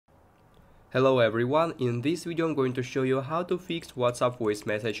Hello everyone, in this video I'm going to show you how to fix WhatsApp voice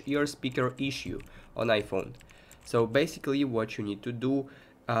message ear speaker issue on iPhone. So basically what you need to do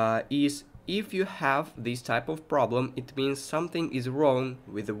is if you have this type of problem, it means something is wrong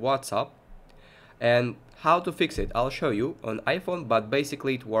with the WhatsApp. And how to fix it, I'll show you on iPhone, but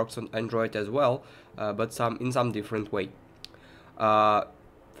basically it works on Android as well, but in some different way.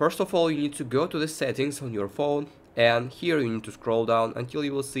 First of all, you need to go to the settings on your phone, and here you need to scroll down until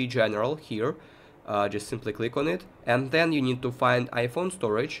you will see general here. Just simply click on it, and then you need to find iPhone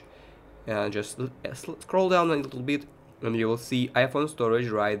storage, and just scroll down a little bit and you will see iPhone storage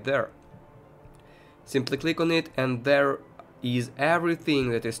right there. Simply click on it and there is everything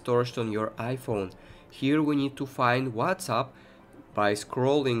that is stored on your iPhone. Here we need to find WhatsApp by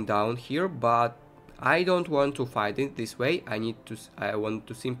scrolling down here, but I don't want to find it this way. I want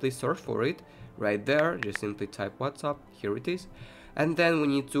to simply search for it right there. Just simply type WhatsApp, here it is. And then we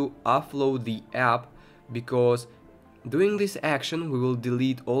need to offload the app, because doing this action we will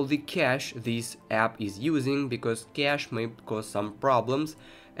delete all the cache this app is using, because cache may cause some problems,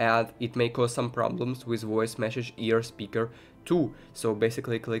 and it may cause some problems with voice message ear speaker too. So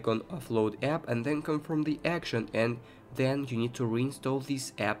basically click on offload app and then confirm the action, and then you need to reinstall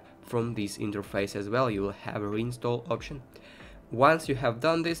this app from this interface as well. You will have a reinstall option. Once you have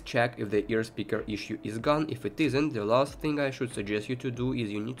done this, check if the ear speaker issue is gone. If it isn't, the last thing I should suggest you to do is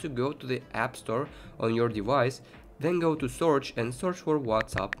you need to go to the App Store on your device, then go to search and search for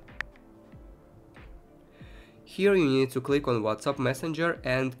WhatsApp. Here you need to click on WhatsApp Messenger,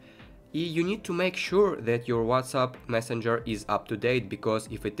 and you need to make sure that your WhatsApp Messenger is up to date, because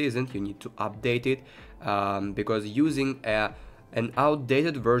if it isn't, you need to update it, because using an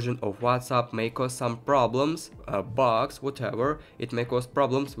outdated version of WhatsApp may cause some problems, bugs, whatever. It may cause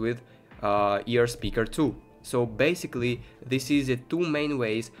problems with ear speaker too. So basically this is the two main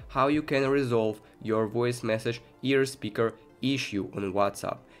ways how you can resolve your voice message ear speaker issue on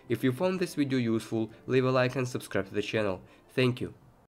WhatsApp. If you found this video useful, leave a like and subscribe to the channel. Thank you.